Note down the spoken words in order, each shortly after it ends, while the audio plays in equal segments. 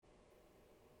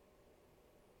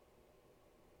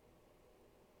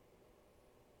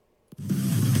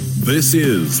This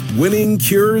is Winning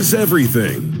Cures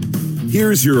Everything.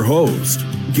 Here's your host,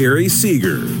 Gary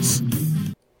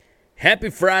Seegers. Happy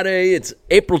Friday. It's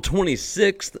April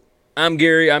 26th. I'm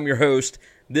Gary. I'm your host.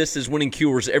 This is Winning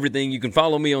Cures Everything. You can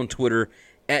follow me on Twitter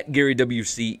at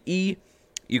GaryWCE.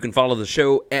 You can follow the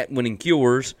show at Winning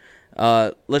Cures.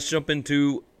 Let's jump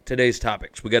into today's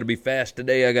topics. We got to be fast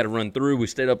today. I got to run through. We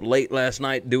stayed up late last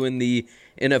night doing the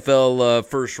NFL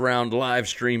first round live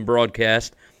stream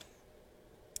broadcast.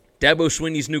 Dabo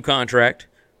Swinney's new contract.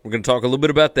 We're going to talk a little bit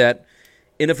about that.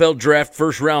 NFL draft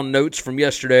first round notes from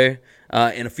yesterday,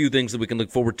 and a few things that we can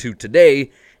look forward to today.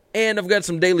 And I've got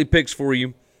some daily picks for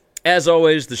you. As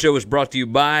always, the show is brought to you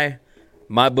by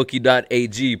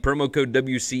mybookie.ag. Promo code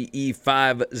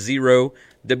WCE50,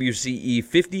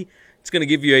 WCE50. It's going to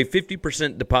give you a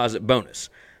 50% deposit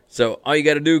bonus. So all you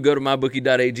got to do, go to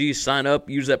mybookie.ag, sign up,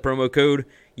 use that promo code.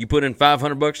 You put in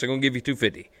 $500, they're going to give you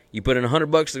 $250. You put in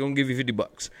 $100, they're going to give you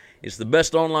 $50. It's the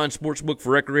best online sports book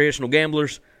for recreational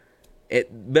gamblers.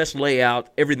 Best layout,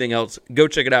 everything else. Go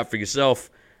check it out for yourself.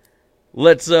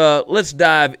 Let's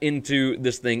dive into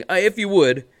this thing. If you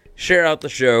would, share out the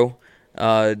show.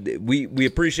 We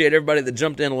appreciate everybody that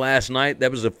jumped in last night.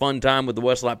 That was a fun time with the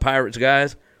Westlake Pirates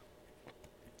guys.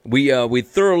 We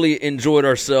thoroughly enjoyed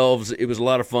ourselves. It was a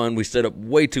lot of fun. We stayed up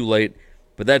way too late,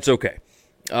 but that's okay.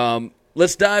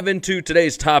 Let's dive into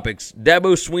today's topics.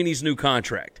 Dabo Swinney's new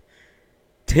contract.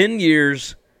 10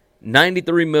 years,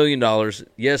 $93 million.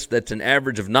 Yes, that's an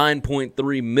average of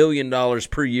 $9.3 million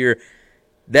per year.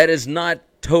 That is not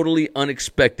totally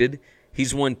unexpected.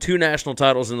 He's won 2 national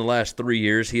titles in the last 3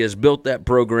 years. He has built that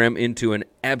program into an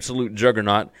absolute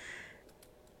juggernaut.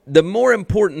 The more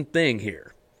important thing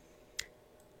here,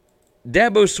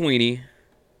 Dabo Swinney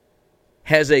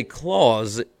has a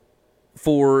clause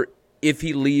for if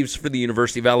he leaves for the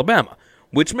University of Alabama,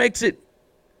 which makes it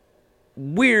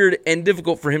weird and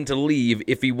difficult for him to leave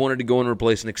if he wanted to go and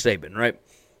replace Nick Saban, right?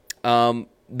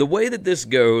 The way that this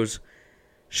goes,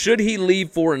 should he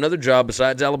leave for another job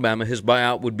besides Alabama, his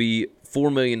buyout would be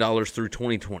 $4 million through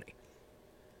 2020,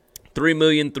 $3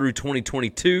 million through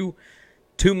 2022,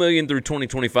 $2 million through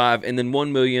 2025, and then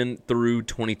 $1 million through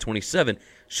 2027.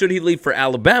 Should he leave for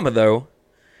Alabama, though,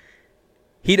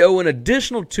 he'd owe an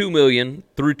additional $2 million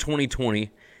through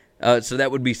 2020, so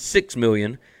that would be $6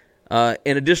 million. An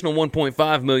additional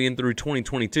 $1.5 million through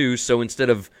 2022. So instead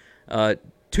of $2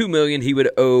 million, he would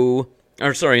owe,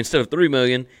 instead of $3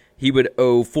 million, he would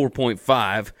owe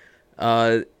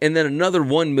 $4.5. And then another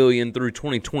 $1 million through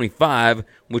 2025,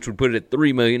 which would put it at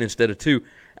 $3 million instead of $2 million.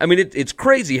 I mean, it's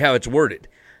crazy how it's worded.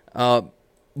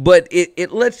 But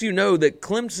it lets you know that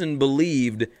Clemson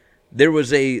believed there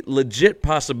was a legit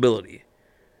possibility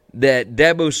that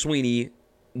Dabo Swinney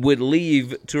would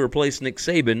leave to replace Nick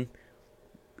Saban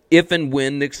if and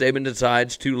when Nick Saban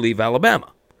decides to leave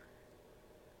Alabama.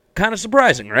 Kind of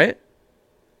surprising, right?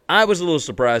 I was a little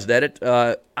surprised at it.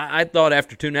 I thought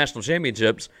after 2 national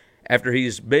championships, after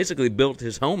he's basically built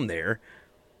his home there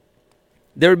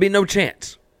would be no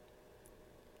chance.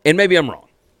 And maybe I'm wrong.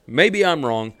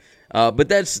 But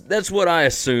that's what I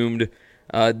assumed,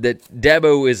 that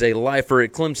Dabo is a lifer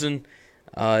at Clemson.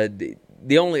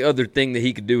 The only other thing that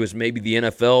he could do is maybe the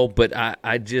NFL, but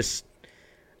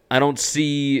I don't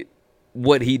see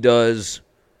what he does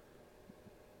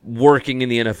working in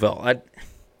the NFL.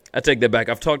 I take that back.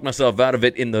 I've talked myself out of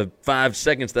it in the 5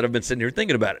 seconds that I've been sitting here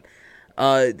thinking about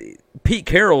it. Pete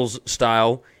Carroll's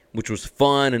style, which was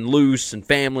fun and loose and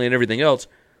family and everything else,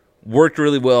 worked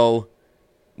really well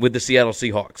with the Seattle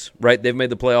Seahawks, right? They've made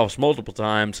the playoffs multiple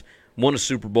times, won a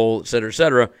Super Bowl, et cetera, et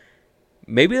cetera.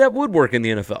 Maybe that would work in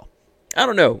the NFL. I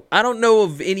don't know. I don't know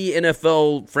of any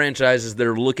NFL franchises that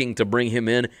are looking to bring him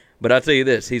in, but I'll tell you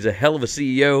this, he's a hell of a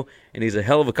CEO, and he's a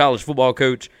hell of a college football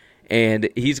coach, and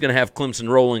he's going to have Clemson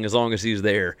rolling as long as he's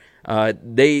there.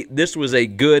 This was a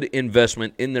good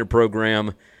investment in their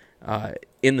program,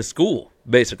 in the school,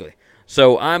 basically.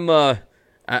 So I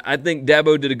think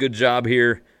Dabo did a good job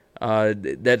here.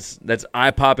 That's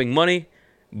eye-popping money,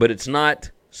 but it's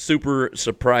not super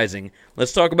surprising.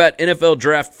 Let's talk about NFL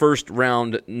draft first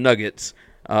round nuggets.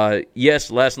 Yes,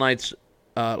 last night's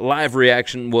live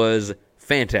reaction was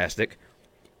fantastic.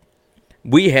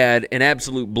 We had an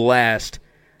absolute blast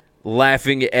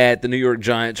laughing at the New York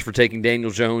Giants for taking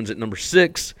Daniel Jones at number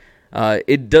 6.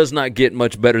 It does not get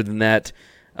much better than that.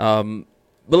 But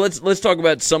let's talk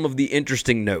about some of the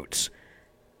interesting notes.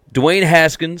 Dwayne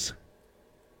Haskins,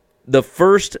 the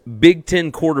first Big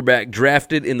Ten quarterback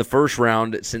drafted in the first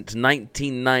round since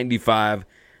 1995.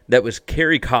 That was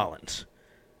Kerry Collins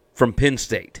from Penn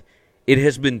State. It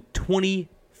has been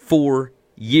 24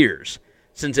 years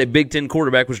since a Big Ten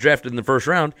quarterback was drafted in the first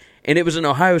round, and it was an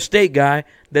Ohio State guy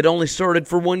that only started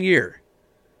for 1 year.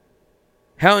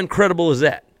 How incredible is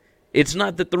that? It's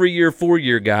not the 3-year,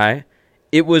 4-year guy.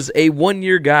 It was a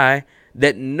 1-year guy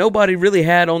that nobody really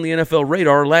had on the NFL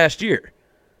radar last year.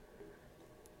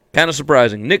 Kind of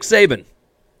surprising. Nick Saban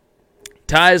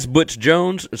ties Butch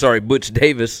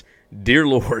Davis. Dear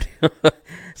Lord.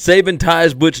 Saban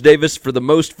ties Butch Davis for the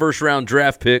most first-round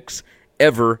draft picks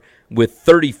ever with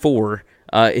 34.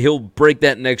 He'll break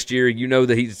that next year. You know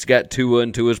that he's got Tua,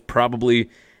 and Tua's probably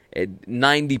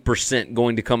 90%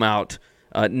 going to come out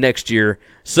next year.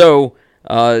 So,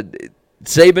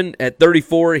 Saban at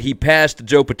 34, he passed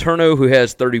Joe Paterno, who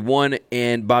has 31,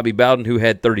 and Bobby Bowden, who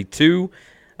had 32.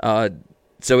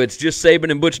 So it's just Saban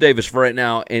and Butch Davis for right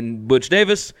now. And Butch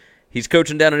Davis, he's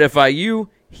coaching down at FIU.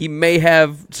 He may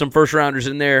have some first-rounders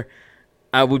in there.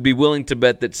 I would be willing to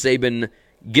bet that Saban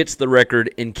gets the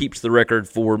record and keeps the record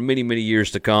for many, many years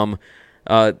to come.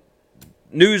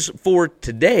 News for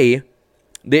today,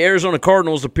 the Arizona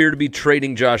Cardinals appear to be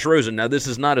trading Josh Rosen. Now, this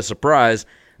is not a surprise.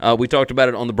 We talked about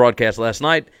it on the broadcast last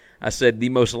night. I said the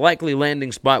most likely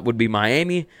landing spot would be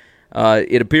Miami.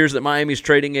 It appears that Miami's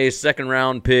trading a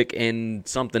second-round pick and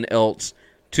something else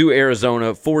to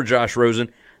Arizona for Josh Rosen.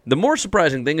 The more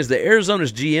surprising thing is that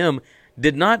Arizona's GM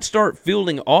did not start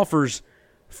fielding offers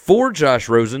for Josh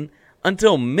Rosen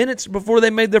until minutes before they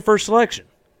made their first selection.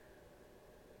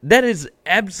 That is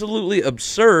absolutely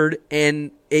absurd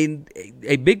and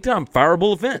a big-time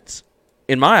fireable offense,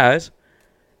 in my eyes.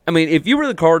 I mean, if you were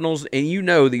the Cardinals and you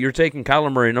know that you're taking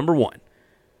Kyler Murray number 1,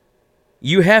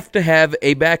 you have to have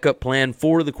a backup plan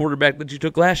for the quarterback that you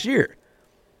took last year.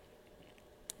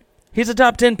 He's a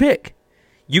top 10 pick.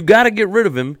 You got to get rid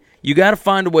of him. You got to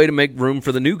find a way to make room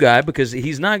for the new guy because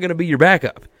he's not going to be your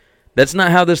backup. That's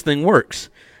not how this thing works.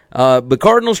 The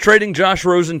Cardinals trading Josh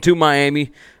Rosen to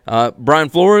Miami. Brian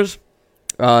Flores,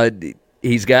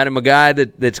 he's got him a guy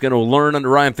that's going to learn under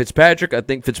Ryan Fitzpatrick. I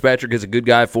think Fitzpatrick is a good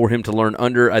guy for him to learn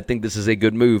under. I think this is a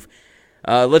good move.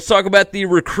 Let's talk about the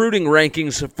recruiting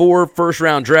rankings for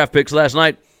first-round draft picks. Last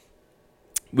night,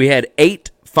 we had 8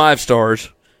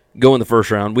 5-stars go in the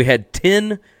first round. We had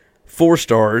 10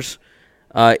 4-stars,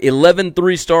 11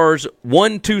 3-stars,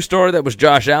 1 2-star, that was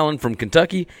Josh Allen from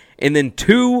Kentucky, and then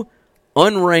 2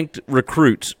 unranked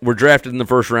recruits were drafted in the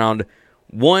first round.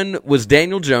 One was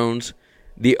Daniel Jones.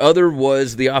 The other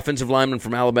was the offensive lineman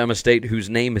from Alabama State, whose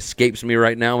name escapes me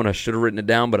right now, and I should have written it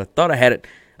down, but I thought I had it.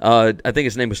 I think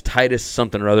his name was Titus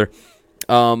something or other.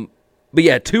 But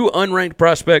yeah, 2 unranked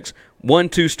prospects, 1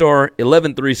 2-star,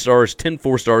 11 3-stars, 10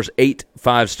 4-stars, 8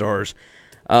 5-stars.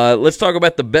 Let's talk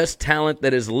about the best talent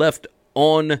that is left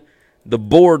on the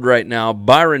board right now.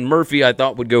 Byron Murphy, I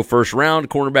thought, would go first round,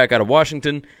 cornerback out of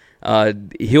Washington.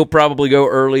 He'll probably go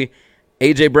early.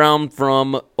 A.J. Brown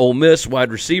from Ole Miss,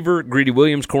 wide receiver. Greedy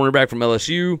Williams, cornerback from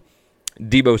LSU.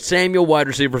 Debo Samuel, wide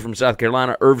receiver from South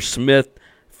Carolina. Irv Smith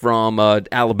from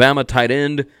Alabama, tight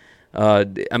end. I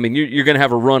mean, you're going to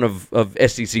have a run of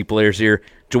SEC players here.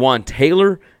 Jawan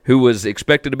Taylor, who was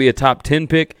expected to be a top 10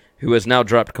 pick, who has now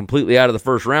dropped completely out of the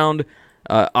first round.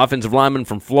 Offensive lineman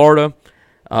from Florida.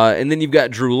 And then you've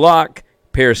got Drew Lock,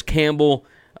 Paris Campbell,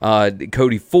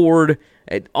 Cody Ford.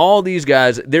 All these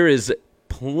guys, there is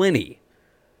plenty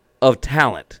of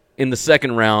talent in the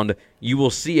second round. You will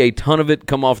see a ton of it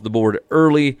come off the board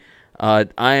early.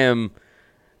 I'm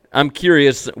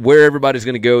curious where everybody's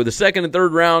going to go. The second and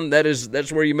third round,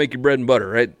 that's where you make your bread and butter,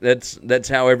 right? That's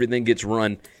how everything gets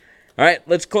run. All right,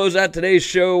 let's close out today's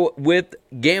show with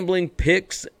gambling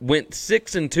picks. Went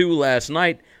 6-2 last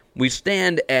night. We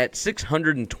stand at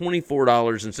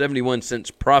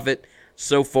 $624.71 profit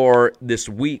so far this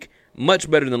week.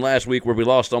 Much better than last week where we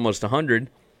lost almost $100.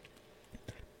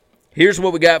 Here's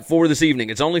what we got for this evening.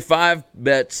 It's only 5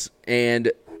 bets, and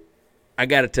I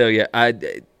got to tell you, I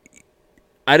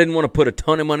didn't want to put a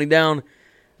ton of money down,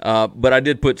 but I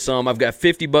did put some. I've got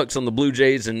 $50 on the Blue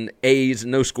Jays and A's,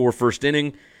 no score first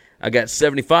inning. I got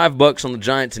 $75 on the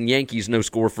Giants and Yankees, no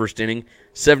score first inning.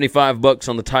 $75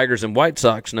 on the Tigers and White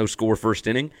Sox, no score first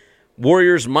inning.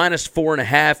 Warriors minus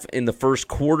 4.5 in the first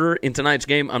quarter in tonight's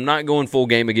game. I'm not going full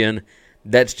game again.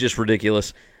 That's just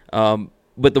ridiculous.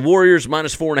 But the Warriors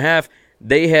minus 4.5,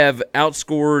 they have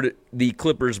outscored the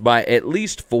Clippers by at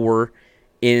least 4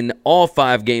 in all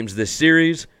 5 games this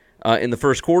series in the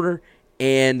first quarter.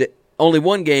 And only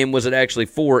one game was it actually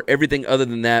 4. Everything other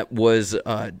than that was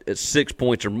 6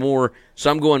 points or more. So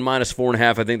I'm going minus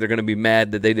 4.5. I think they're going to be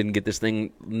mad that they didn't get this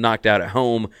thing knocked out at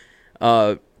home.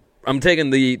 I'm taking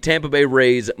the Tampa Bay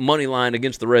Rays money line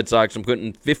against the Red Sox. I'm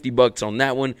putting $50 on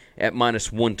that one at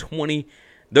minus 120.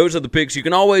 Those are the picks. You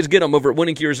can always get them over at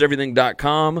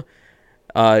winningcureseverything.com.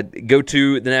 go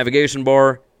to the navigation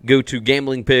bar, go to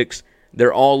gambling picks.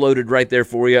 They're all loaded right there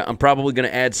for you. I'm probably going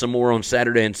to add some more on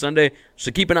Saturday and Sunday,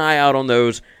 so keep an eye out on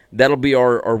those. That'll be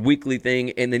our weekly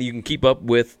thing, and then you can keep up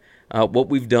with what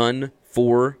we've done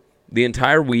for the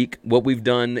entire week, what we've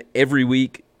done every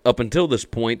week up until this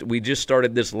point. We just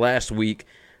started this last week.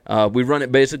 We run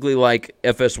it basically like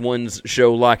FS1's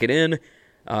show Lock It In.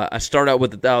 I start out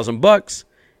with $1,000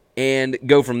 and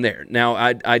go from there. Now,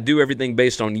 I do everything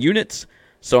based on units,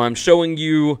 so I'm showing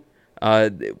you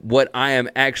what I am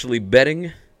actually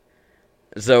betting.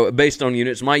 So based on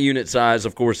units, my unit size,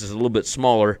 of course, is a little bit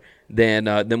smaller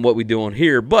than what we do on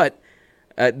here, but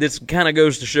this kind of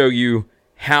goes to show you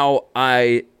how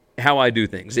I do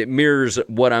things. It mirrors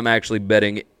what I'm actually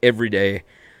betting every day.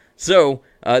 So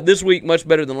this week, much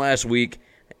better than last week,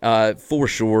 for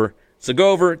sure. So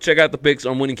go over, check out the picks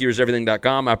on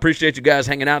winningcureseverything.com. I appreciate you guys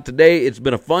hanging out today. It's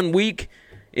been a fun week.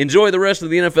 Enjoy the rest of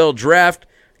the NFL draft.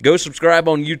 Go subscribe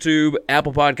on YouTube,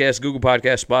 Apple Podcasts, Google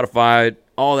Podcasts, Spotify,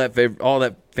 all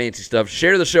that fancy stuff.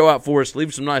 Share the show out for us.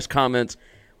 Leave some nice comments.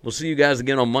 We'll see you guys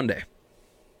again on Monday.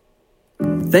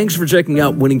 Thanks for checking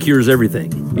out Winning Cures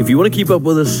Everything. If you want to keep up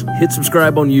with us, hit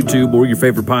subscribe on YouTube or your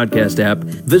favorite podcast app.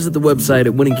 Visit the website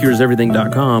at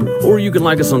winningcureseverything.com, or you can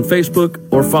like us on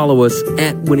Facebook or follow us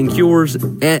at Winning Cures,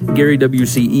 at Gary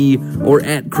WCE, or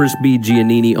at Chris B.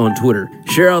 Giannini on Twitter.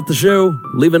 Share out the show,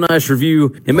 leave a nice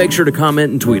review, and make sure to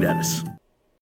comment and tweet at us.